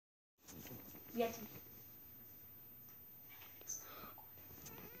Yeti.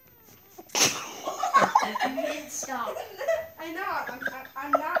 You didn't stop. I know.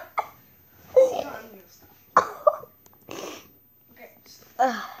 I'm not. No, I'm gonna stop. Okay.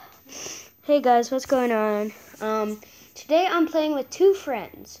 Hey guys, what's going on? Today I'm playing with two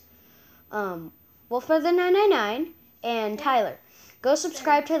friends, Wolfbrother999 and Tyler. Go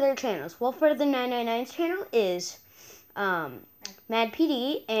subscribe to their channels. Wolfbrother999's channel is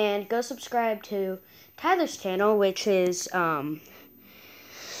MadPD, and go subscribe to Tyler's channel, which is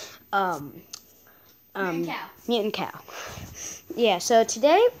Mutant Cow. Yeah. So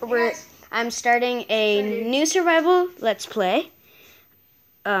today I'm starting a new survival Let's Play.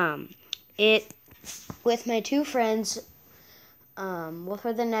 It with my two friends,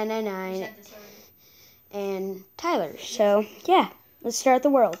 Wolfbrother999 and Tyler. So yeah, let's start the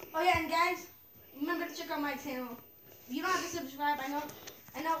world. Oh yeah, and guys, remember to check out my channel. You don't have to subscribe. I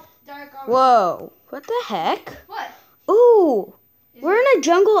know. Derek already. Whoa! What the heck? What? Ooh, we're in a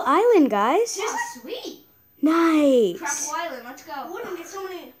jungle island, guys. This is sweet. Nice. Tropical Island. Let's go. Wouldn't get so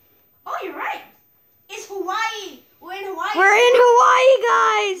many. Oh, you're right. It's Hawaii. We're in Hawaii. We're in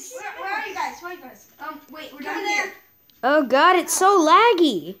Hawaii, guys. Where are you guys? Where are you guys? Wait, we're Come down there. here. Oh God, it's so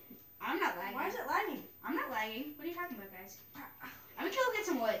laggy. I'm not lagging. Why is it lagging? I'm not lagging. What are you talking about, guys? I'm gonna go get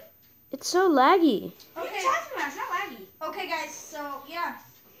some wood. It's so laggy. What are Okay. you talking about? It's not laggy. Okay, guys. So yeah.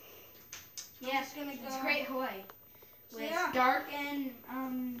 Yeah, It's gonna it's go. great Hawaii. With Yeah. dark and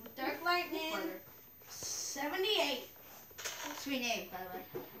Dark Lightning. weather. 78. Sweet name, by the way.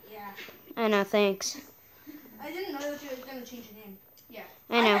 Yeah. I know, thanks. I didn't know that you were gonna change your name.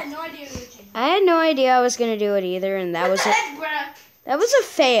 I know. had no idea you were changing. I had no idea I was gonna do it either, and that was Bruh. that was a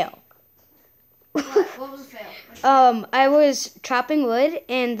fail. What was a fail? I was chopping wood,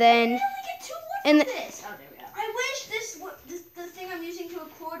 and then We only get 2 wood and from this. Oh, there we go. I wish the thing I'm using to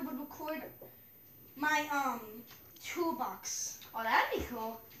record would record my toolbox. Oh, that'd be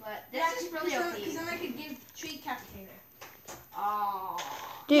cool. But this is really Because OP. then I could give tree capitator. Oh.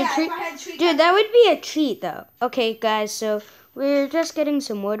 dude, yeah, tre- if I had tree dude, that would be a cheat though. Okay, guys, so we're just getting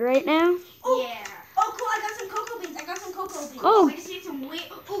some wood right now. Oh. Yeah. Oh, cool! I got some cocoa beans. Oh. We just need some wheat.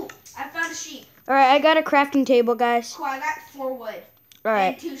 Ooh, I found a sheep. All right, I got a crafting table, guys. Cool, I got 4 wood. All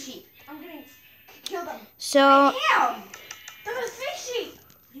And right, 2 sheep. I'm gonna kill them. so Damn! They're the fish sheep.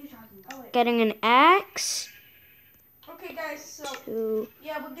 What are you talking about? Oh wait. getting an axe. Okay, guys. So 2,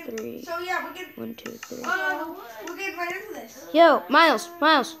 yeah, we're good. Three. So yeah, we're good. 1, 2, 3. We're getting right into this. Yo, Miles,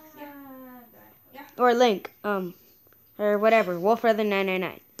 Yeah. or Link, or whatever,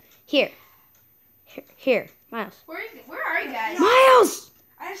 Wolfbrother999. Here, Miles. Where are you guys? Miles!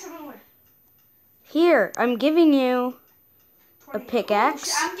 I have 7 wood. Here, I'm giving you a 20.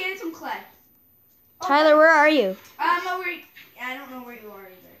 pickaxe. I'm getting some clay. Tyler, where are you? I don't know where you are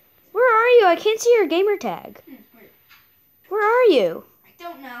either. Where are you? I can't see your gamer tag. Where? Where are you? I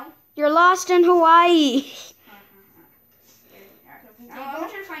don't know. You're lost in Hawaii. I'm trying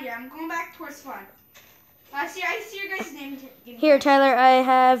to find you. I'm going back towards spawn. I see your guys' name. Here, Tyler, I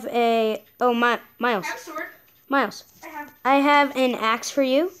have a... Oh, Miles. I have a sword. Miles. I have an axe for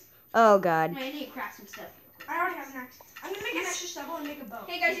you. Oh, God. Wait, I need to craft some stuff. already have an axe. I'm gonna make an extra shovel and make a bow.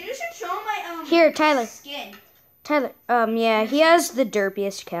 Hey guys, you should show my Here, Tyler. skin. Tyler, yeah, he has the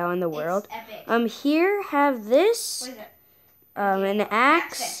derpiest cow in the world. It's epic. Here, have this, What is it? an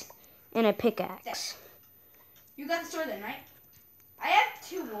axe, and a pickaxe. You got the sword then, right? I have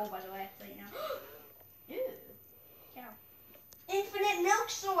 2 wool, by the way. So you know. Ew. Cow. Infinite milk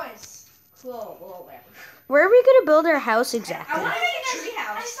source. Cool. Well, whatever. Where are we gonna build our house I exactly? want to make a tree I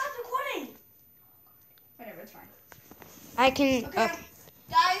house. stopped recording. Whatever, it's fine. I can. Okay,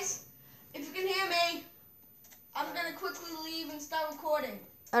 guys, if you can hear me, I'm gonna quickly leave and start recording.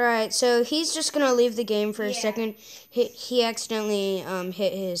 All right, so he's just gonna leave the game for a Yeah. second. He accidentally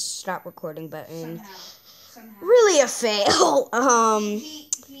hit his stop recording button. Somehow. Really a fail.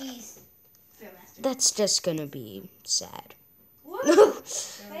 He's fail master. That's just gonna be sad. What?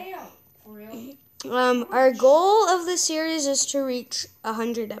 Fail. For real? Our goal of the series is to reach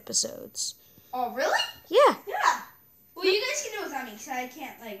 100 episodes. Oh, really? Yeah. Yeah. Well, you guys can do it without me, because I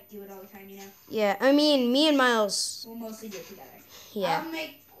can't, do it all the time, you know? Yeah, I mean, me and Miles, We'll mostly do it together. yeah. I'll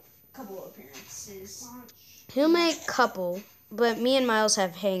make a couple of appearances. He'll make couple, but me and Miles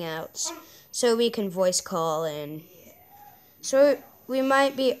have hangouts, so we can voice call and... So we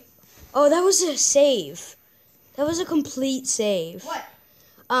might be... Oh, that was a save. That was a complete save. What?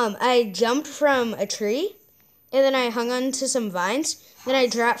 I jumped from a tree, and then I hung onto some vines. Then I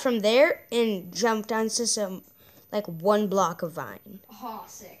dropped from there and jumped onto some, 1 block of vine. Oh,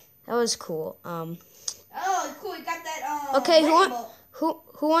 sick. That was cool. Oh, cool. You got that, Okay, lightning bolt.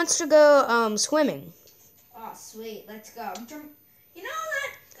 Who wants to go swimming? Oh, sweet. Let's go. You know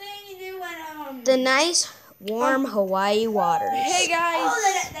that thing you do when The nice, warm Hawaii waters. Hey guys.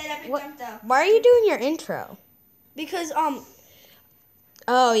 Oh, that epic What? jump though. Why are you doing your intro? Because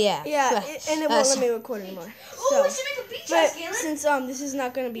Oh, yeah. and it won't let me record anymore. Oh, we should make a beach house, But Galen. since this is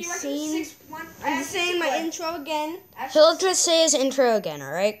not gonna be seen, I'm just saying my intro again. He'll just say his intro again,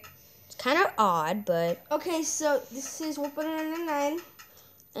 alright? It's kind of odd, but... Okay, so this is Wolf 999.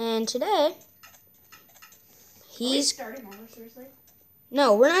 And today, he's... starting over, seriously?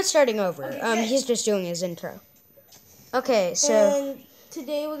 No, we're not starting over. Okay, good. He's just doing his intro. Okay, so... And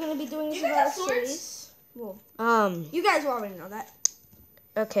today we're gonna be doing You this guys about have swords? series. Well, you guys will already know that.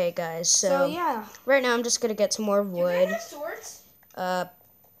 Okay, guys, So yeah. right now I'm just gonna get some more Do you wood. guys have swords?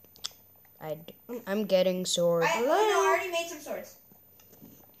 I'm getting sword. I already made some swords.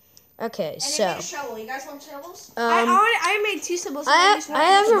 Okay, And so I made a shovel. You guys want shovels? I made 2 symbols. I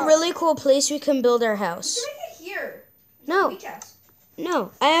have a really cool place we can build our house. You can make it here. No, Beach house.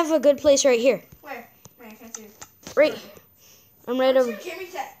 no, I have a good place right here. Where? Wait, I can't see it. Right, I'm right over.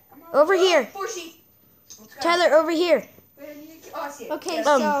 Over here. 4 sheep. Let's go. Tyler, over here. Wait, I need to- Oh, I see it. Okay, Yes.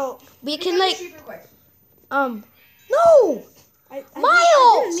 so We Pick can up the like sheep real quick. No, I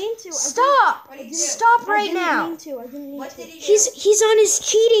Miles, didn't mean to. stop, What did you do? stop I right didn't now. mean to. I didn't mean What to. did he do? He's on his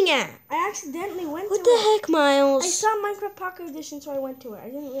cheating app. I accidentally went What to the it. heck, Miles? I saw Minecraft Pocket Edition, so I went to it. I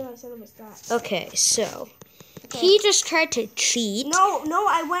didn't realize that it was that. Okay, so he just tried to cheat. No,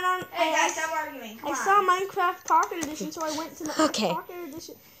 I went on. Hey, guys, I stop arguing. Come I on. saw Minecraft Pocket Edition, so I went to the Okay. Pocket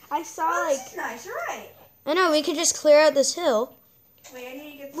Edition. I saw Oh, like this is nice. You're right. I know we could just clear out this hill. Wait, I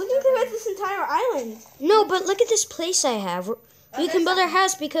need to get we can clear this entire island. No, but look at this place I have. We can build our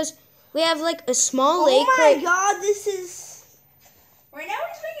house because we have like a small Oh lake. my Right. God, this is. Right now, we're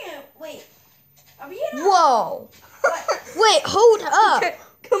just making it. Wait. Are we in a... Whoa! What? Wait, hold up!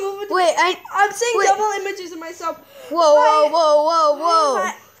 Come over. To Wait, I'm seeing wait. double images of myself. Whoa!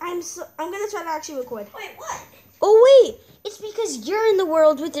 I'm gonna try to actually record. Wait, what? Oh wait, it's because you're in the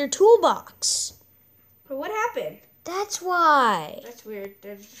world with your toolbox. But what happened? That's why. That's weird.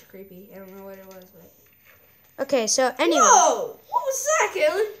 That's just creepy. I don't know what it was, but. Okay, so anyway, Whoa! What was that,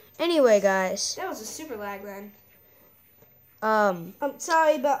 Galen? anyway, guys. That was a super lag then. Um, I'm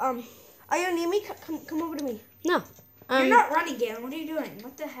sorry, but are you near me? Come over to me. no. You're not running, Galen. What are you doing?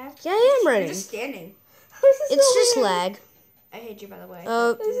 What the heck? Yeah, I am You're running. just standing. It's just lag. I hate you, by the way.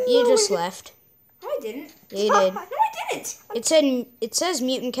 Oh, you just left. No, I didn't. Yeah, you did. No, I didn't. It says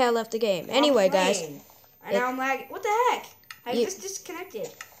Mutant Cat left the game. Anyway, guys. And now I'm lagging. What the heck? I You- just disconnected.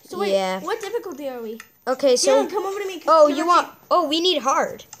 So wait, Yeah. what difficulty are we? Okay, so Galen, come over to me. oh, Can you I want? Oh, we need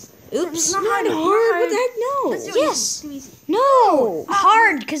hard. Oops. It's not hard. What the heck? No. Let's do Yes. easy. Do easy. No.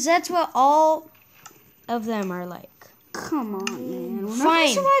 Hard, because that's what all of them are like. Come on, man. We're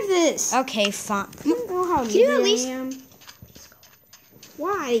Fine. survive this. Okay, fine. You know how Can you at lazy least- I am.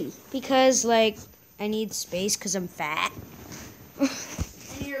 Why? Because like I need space because I'm fat. And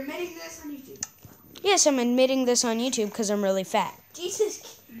you're admitting this on YouTube. Yes, I'm admitting this on YouTube because I'm really fat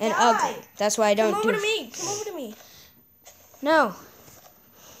Jesus. and die. ugly. That's why I don't Come do. over to me. Come over to me. No.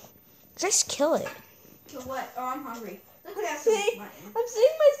 Just kill it. To what? Oh, I'm hungry. Look at that. Some See? mutton. I'm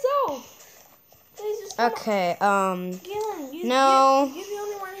seeing myself. Please just come Okay. Galen, No. You're the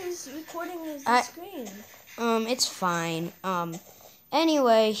only one who's recording the I- screen. It's fine.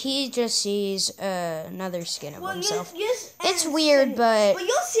 Anyway, he just sees another skin of himself. Yes, It's and weird, send it. but But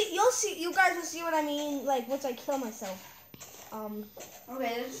you'll see. You guys will see what I mean. Like once I kill myself.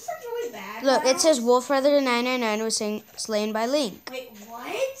 Okay, this sounds really bad. look, now. it says Wolf Brother 999 was slain by Link. Wait,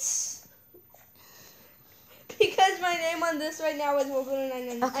 what? Because my name on this right now is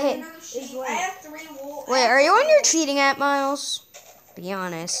Wolverine. Okay. Another sheep. It's like- I have 3 wolves. Wait, are you on your cheating app, Miles? Be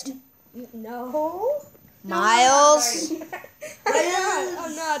honest. No. Miles.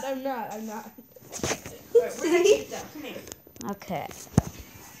 I'm not. We're gonna cheat though. Come here. Okay. So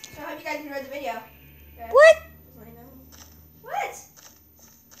I hope you guys enjoyed the video. Okay. What? Let me know. What?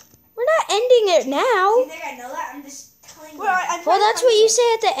 We're not ending it Do now. you think I know that? I'm just telling you. Well, that's what you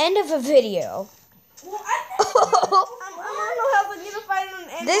say at the end of a video. Well, I never I'm on no help. I need to find an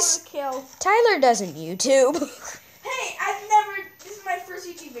animal This- to kill. Tyler doesn't YouTube. Hey, I've never. This is my first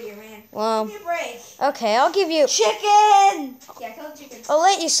YouTube video, man. Well, Give me a break. okay, I'll give you. Chicken. Yeah, kill the chickens. I'll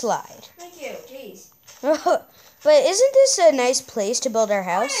let you slide. Thank you. Jeez. But isn't this a nice place to build our Oh,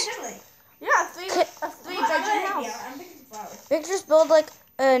 house? yeah, definitely. Yeah, a Could- three-bedroom house. I'm picking some flowers. We could just build like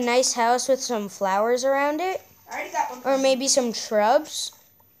a nice house with some flowers around it, I already got one. or maybe some shrubs.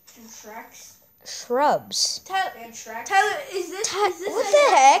 Some Shreks. Shrubs. And Shrek. Tyler, is this What a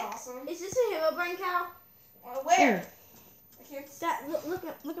the heck? Awesome. Is this a Herobrine cow? Where? I here. That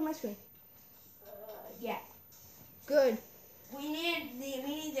look at my screen. Yeah. Good. We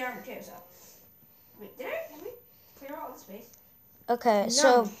need the armor too. So. Wait, did we clear all the space? Okay, No.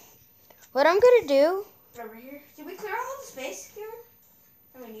 so what I'm gonna do? Over here. Did we clear all the space here?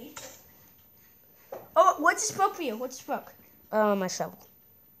 That we need. Oh, what just broke for you? What just broke? My shovel.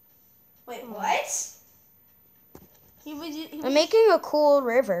 Wait, what? I'm making a cool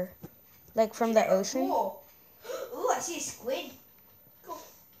river, like from the ocean. Cool. Ooh, I see a squid. Cool.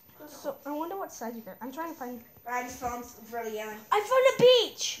 So I wonder what size you got. I'm trying to find. I just found really yelling. I found a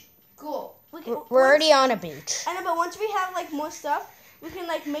beach. Cool. We're already on a beach. I know, but once we have like more stuff, we can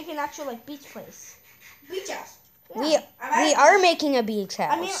like make an actual like beach place. Beach house. We are making a beach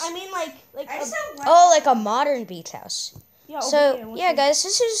house. I mean like I just have one. Oh, like a modern beach house. yeah. Over So here, yeah, guys,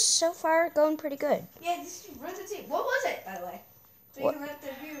 this is so far going pretty good. Yeah, this is really good. What was it, by the way? So What? you can let the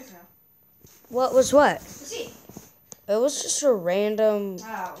viewers know. What was what? The seed. It was just a random.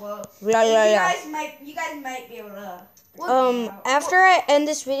 Oh well. Yeah, yeah, You guys might be able to. After I end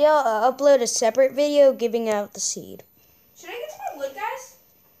this video, I'll upload a separate video giving out the seed. Should I get some wood,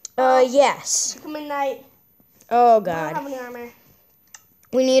 guys? Yes. Come midnight. Oh I don't have God. any armor.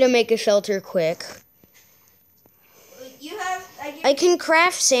 We need to make a shelter quick. You have. I can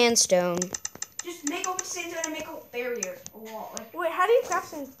craft sandstone. Just make a sandstone and make a barrier, a wall. Like, Wait, how do you craft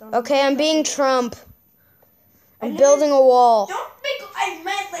sandstone? Okay, I'm being Trump. I'm building a wall. don't make. I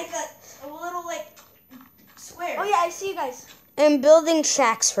meant like a little like square. Oh yeah, I see you guys. I'm building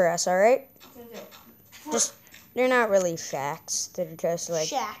shacks for us. All right. Okay. Just they're not really shacks. They're just like.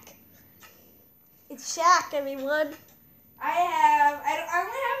 Shack. It's shack, everyone. I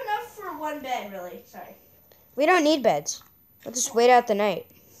only have enough for one bed, really. Sorry. We don't need beds. We'll just wait out the night.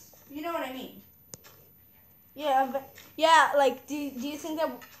 You know what I mean? Yeah, but yeah, like do you think that?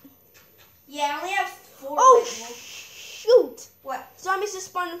 Yeah, I only have 4 Oh beds. shoot! What? Zombies just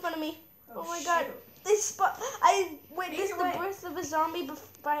spawned in front of me. Oh my God. shoot. They spawn. I witnessed Make the your way. birth of a zombie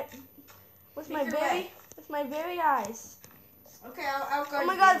with Make your way. my very eyes. Okay, I'll guard Oh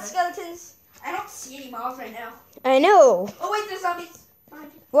my you God, anyway. skeletons! I don't see any mobs right now. I know. Oh wait, there's zombies.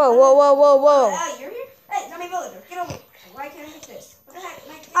 Behind you. Whoa, whoa, whoa, whoa, whoa. Ah, you're here? Hey, zombie villager, get over here. Why can't I hit this? What the heck?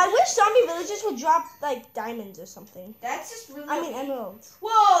 I wish zombie villagers would drop like diamonds or something. That's just really. I mean emeralds.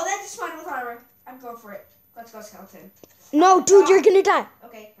 Whoa, that just spawned with armor. I'm going for it. Let's go, skeleton. No, dude, you're gonna die.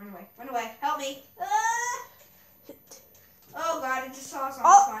 Okay, run away. Run away. Help me. Ah! Oh God, I just saw something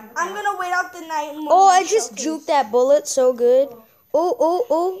Oh, spawn. Okay. I'm gonna wait out the night. And Oh, I showcase. just juked that bullet so good. Oh, oh,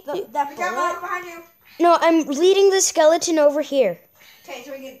 oh. That We got bullet. one behind you. No, I'm leading the skeleton over here. Okay,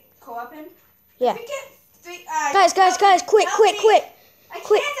 so we can co-op him? Yeah. If we get 3, Guys, quick, help quick, me. quick. I can't,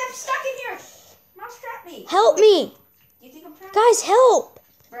 quick. I'm stuck in here. Mouse trap me. Help me. Do you think I'm trying? Guys, help.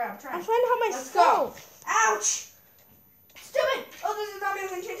 Bro, I'm trying. I'm trying to help Let's myself. go. Ouch. Stupid. Oh, there's a zombie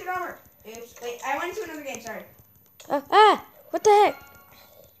with enchanted armor. Oops. Wait, I went into another game, sorry. What the heck?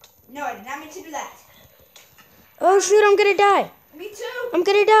 No, I did not mean to do that. Oh, shoot, I'm gonna die. Me too. I'm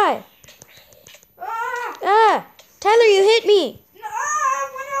gonna die. Ah. Tyler, you hit me. No, I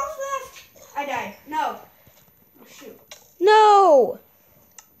have 1 health left. I died. No. Oh, shoot. No.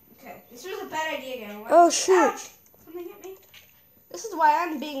 Okay, this was a bad idea again. Oh, shoot. Ouch. Something hit me. This is why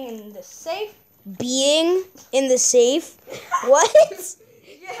I'm being in the safe. Being in the safe? What?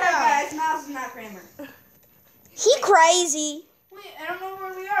 Yeah, guys, Miles is not Kramer. He crazy. Wait, I don't know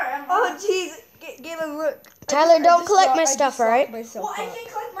where we are. Oh jeez, Galen, look. Tyler, I don't just collect locked- my I stuff, just alright? locked myself Well, I up. can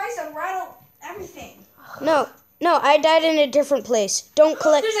collect myself, rattle everything. No, I died in a different place. Don't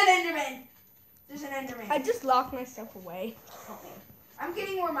collect. There's an Enderman. There's an Enderman. I just locked myself away. Help me. I'm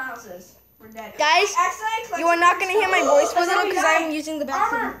getting where Miles is. We're dead. Guys, Accidentally you are not gonna hear my voice for a little because I'm I'm using the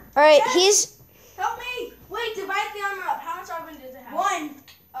bathroom. Armor. Alright, Yes. he's. Help me. Wait, divide the armor up. How much armor does it have? 1.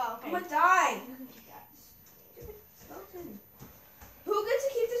 Oh, I'm gonna die. Stupid skeleton. Who gets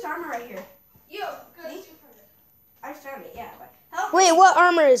to keep this armor right here? You. Me? I found it, yeah. But help Wait, me. what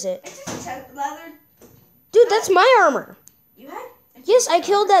armor is it? It's just leather. Dude, that's my armor. You had? Yes, I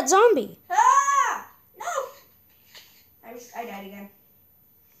killed that zombie. Ah! No! I died again.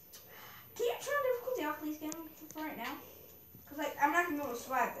 Can you turn difficulty off, please, Galen, for right now? Because, like, I'm not going to be able to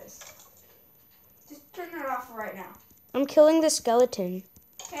survive this. Just turn it off for right now. I'm killing the skeleton.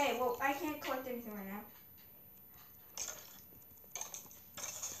 Okay, well, I can't collect anything right now.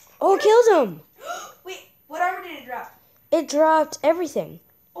 Oh, killed him. Wait, what armor did it drop? It dropped everything.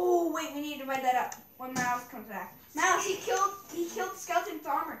 Oh, wait, we need to divide that up when Miles comes back. Miles, he killed the skeleton with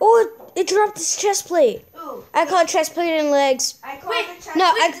armor. Oh, it dropped his chest plate. Ooh. I call it chest plate and legs. I call it the chest. No,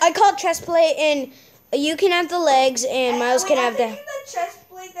 I call it chest plate and you can have the legs and Miles can have the the. chest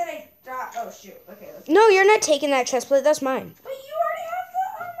plate that I dropped. Oh, shoot. Okay, let's No, you're not taking that chest plate. That's mine. But you already have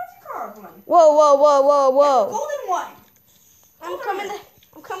the what's it called one? Whoa, whoa, whoa, whoa, The whoa. golden one. I'm coming.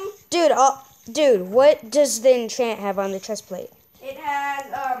 I'm coming. Dude, what does the enchant have on the chest plate? It has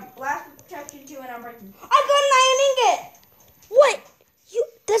blast protection 2 and unbreaking. I got an iron ingot. What?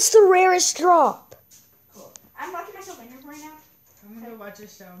 That's the rarest drop. Cool. I'm locking myself in here right now. I'm gonna go watch a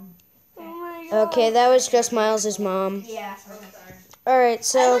show. Oh my god. Okay, that was just Miles' mom. Yeah. All right, I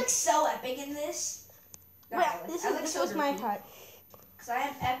so look so epic in this. Wait, this was my hut. Because I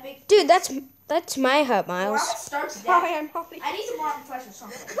am epic. dude, that's my hut, Well, I'm Miles. gonna start to Sorry, death. I'm holding. I need some rotten flesh or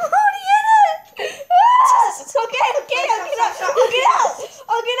something. Okay, I'll get out.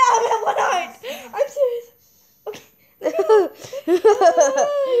 I'll get out at one heart. I'm serious.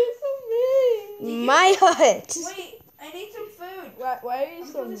 My hut. Wait, I need some food. Why are you I'm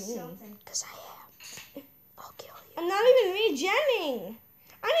so doing mean? something. Because I am. I'll kill you. I'm not even regenning.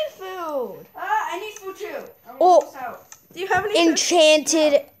 I need food. I need food too. I'm Oh. almost out. Do you have any food?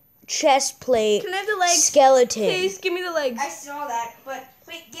 Enchanted chest plate Can I have the legs? skeleton. Please give me the legs. I saw that, but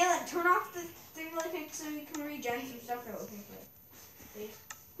wait, Galen, turn off the thing really quick so you can regen some stuff that looking for. Please.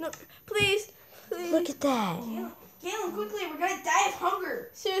 No, please. Look at that. Galen, quickly, we're gonna die of hunger.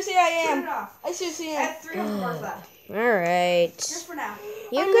 Seriously, I Turn am. it off. I seriously I am. have 300 bars left. All right. Just for now.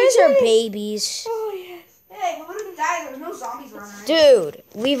 You I'm guys are regenerating. babies. Oh yes. Hey, we wouldn't die. There's no zombies around, right? Dude,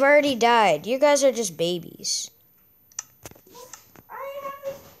 we've already died. You guys are just babies. I have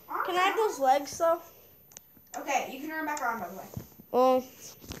this arm Can I have now. those legs though? Okay, you can turn back on, by the way. Well,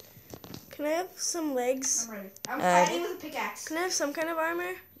 Can I have some legs? I'm ready. I'm Alright. fighting with a pickaxe. Can I have some kind of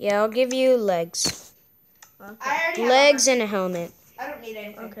armor? yeah, I'll give you legs. I already have Legs armor. and a helmet. I don't need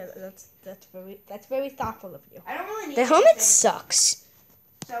anything. Okay, that's very thoughtful of you. I don't really need The helmet anything. sucks.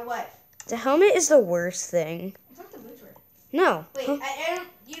 So what? The helmet is the worst thing. I thought the boots were. No. Wait, Huh? I don't.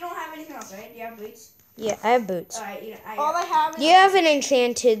 You don't have anything else, right? Do you have boots? Yeah, I have boots. Alright, you. All I have is You haven't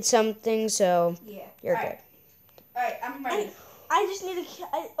enchanted something, so Yeah. you're Alright. Alright, I'm ready. I just need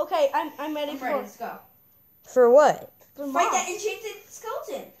to. Okay, I'm ready I'm for ready. Let's go. good. For what? the Fight mob. that enchanted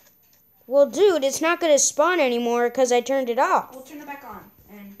skeleton. Well, dude, it's not going to spawn anymore because I turned it off. We'll turn it back on.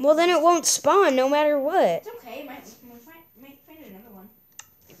 And Well, then it won't spawn no matter what. it's okay. Might find another one.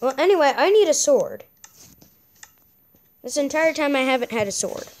 Well, anyway, I need a sword. This entire time I haven't had a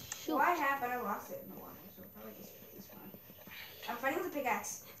sword. Well, I have, but I lost it in the water, so probably just put this one. I'm fighting with a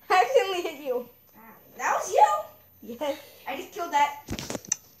pickaxe. I accidentally hit you. That was you. Yes. I just killed that.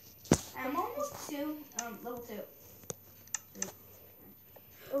 I'm almost level 2.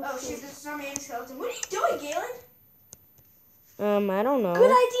 Oh shoot, there's so many skeleton. What are you doing, Galen? I don't know.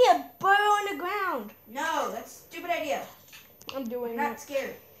 Good idea. Burrow in the ground. No, that's a stupid idea. I'm doing I'm it. not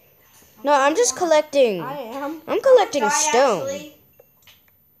scared. No, I'm just collecting. I am. I'm collecting Die, stone. actually.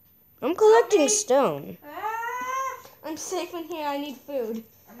 I'm collecting Okay. stone. Ah, I'm safe in here. I need food.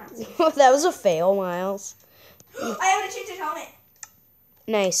 I'm not safe. That was a fail, Miles. I have an enchanted helmet.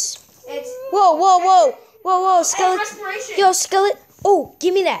 Nice. It's Whoa, whoa, whoa. Whoa, whoa, I have skeleton. respiration. Yo, skeleton. Oh,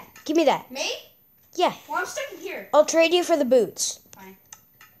 give me that. Give me that. Me? Yeah. Well, I'm stuck in here. I'll trade you for the boots. Fine.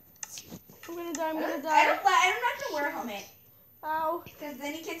 I'm gonna die. I'm gonna I'm die. not gonna wear a helmet Ow. because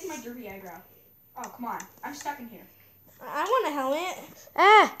then you can't see my droopy eyebrow. Oh come on, I'm stuck in here. I want a helmet.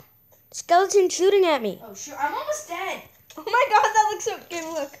 Ah! Skeleton shooting at me. Oh shoot, I'm almost dead. Oh my god, that looks so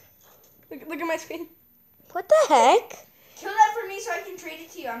good. Look at my screen. What the heck? Kill that for me so I can trade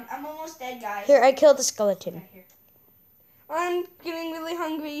it to you. I'm almost dead, guys. Here, I killed the skeleton. Right here. I'm getting really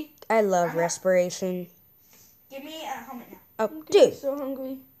hungry. I love respiration. Give me a helmet now. Oh, I'm getting dude, so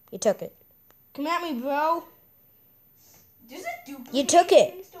hungry. you took it. Come at me, bro. Does it duplicate? You took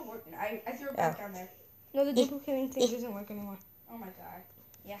it. thing still working? I threw it back down there. No, the duplicating thing doesn't work anymore. Oh my god.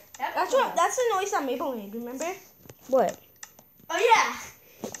 Yeah. That's the noise that Maple made. Remember? What? Oh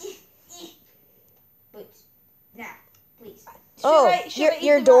yeah. Boots. Now, please. Oh, should I eat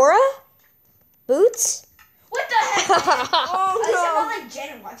your the Dora? Boots? What the heck? At least I'm Oh not like Jen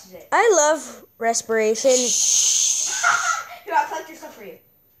and watches it. I love respiration. Here, I'll collect your stuff for you.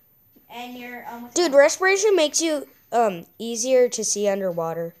 And your what's it Dude, respiration makes you easier to see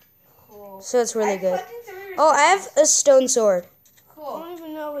underwater. Cool. So it's really I'm good. collecting some of your Oh, I stuff. have a stone sword. I Cool. don't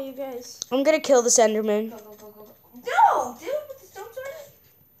even know what you guys. I'm gonna kill this Enderman. Go, go, go, go, go. No, dude, with the stone sword?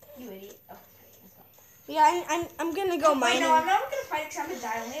 You idiot. Oh, let's go. Yeah, I'm gonna go Wait, mining. no, I'm not gonna fight it because I'm gonna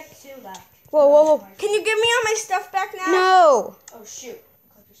die. I only have 2 left. Whoa, whoa, whoa. Can you give me all my stuff back now? No. Oh, shoot.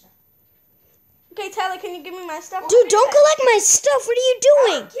 Collect your stuff. Okay, Tyler, can you give me my stuff? Dude, don't collect my stuff. What are you I'll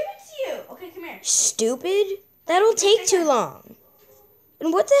doing? give it to you. Okay, come here. Stupid. That'll take too long.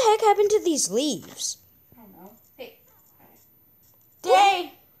 And what the heck happened to these leaves? I don't know. Hey.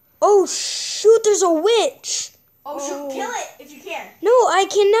 Day. Oh, shoot, there's a witch. Oh, shoot, kill it if you can. No, I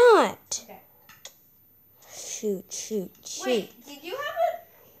cannot. Okay. Shoot. Wait, did you have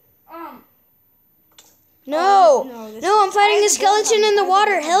a No. no, this No, I'm fighting I a have the wolf skeleton on- in the I have the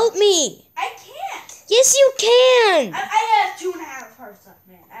water. wolf on. Help me. I can't. Yes, you can. I have 2.5 hearts left,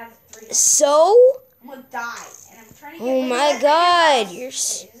 man. I have 3. So? I'm gonna die, and I'm trying to get. Oh wait, my that's not God, your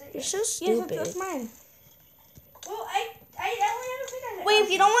house. you're Wait, is it? you're so Yes, stupid. that's mine. Well, I only have a big. Wait, if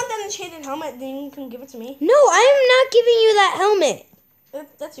you don't want that enchanted helmet, then you can give it to me. No, I am not giving you that helmet.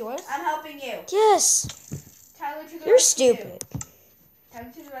 That's yours. I'm helping you. Yes, Tyler to the you're rescue. stupid.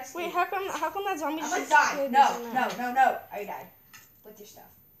 Tyler to the rescue. Wait, how come that zombie? I'm gonna just die. did No. this and that? I already died. With your stuff.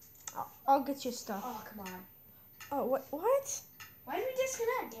 I'll get your stuff. Oh, come on. Oh, what? What? Why did we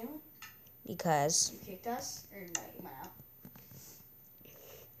disconnect, Dylan? Because You kicked us? Or no, you went out.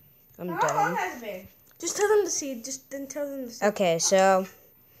 I'm How long done. has it been? Just tell them the seed. Just then tell them the seed. Okay, so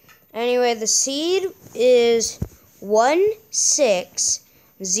anyway, the seed is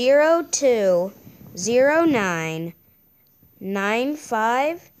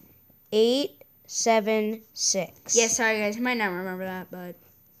 1602099586. Yeah, sorry guys, you might not remember that, but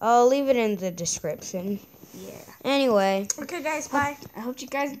I'll leave it in the description. yeah. Anyway, Okay, guys. Bye. I hope you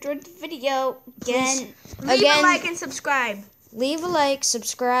guys enjoyed the video. Again, Leave a like and subscribe. leave a like,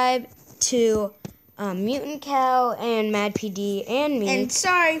 subscribe to Mutant Cow and Mad PD and me. and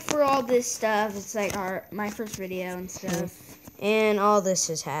sorry for all this stuff. It's like my first video and stuff. And all this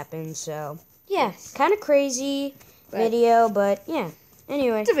has happened, so yeah, Yes. kind of crazy But- video, but yeah.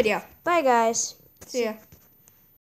 Anyway, It's a video. bye guys. See ya.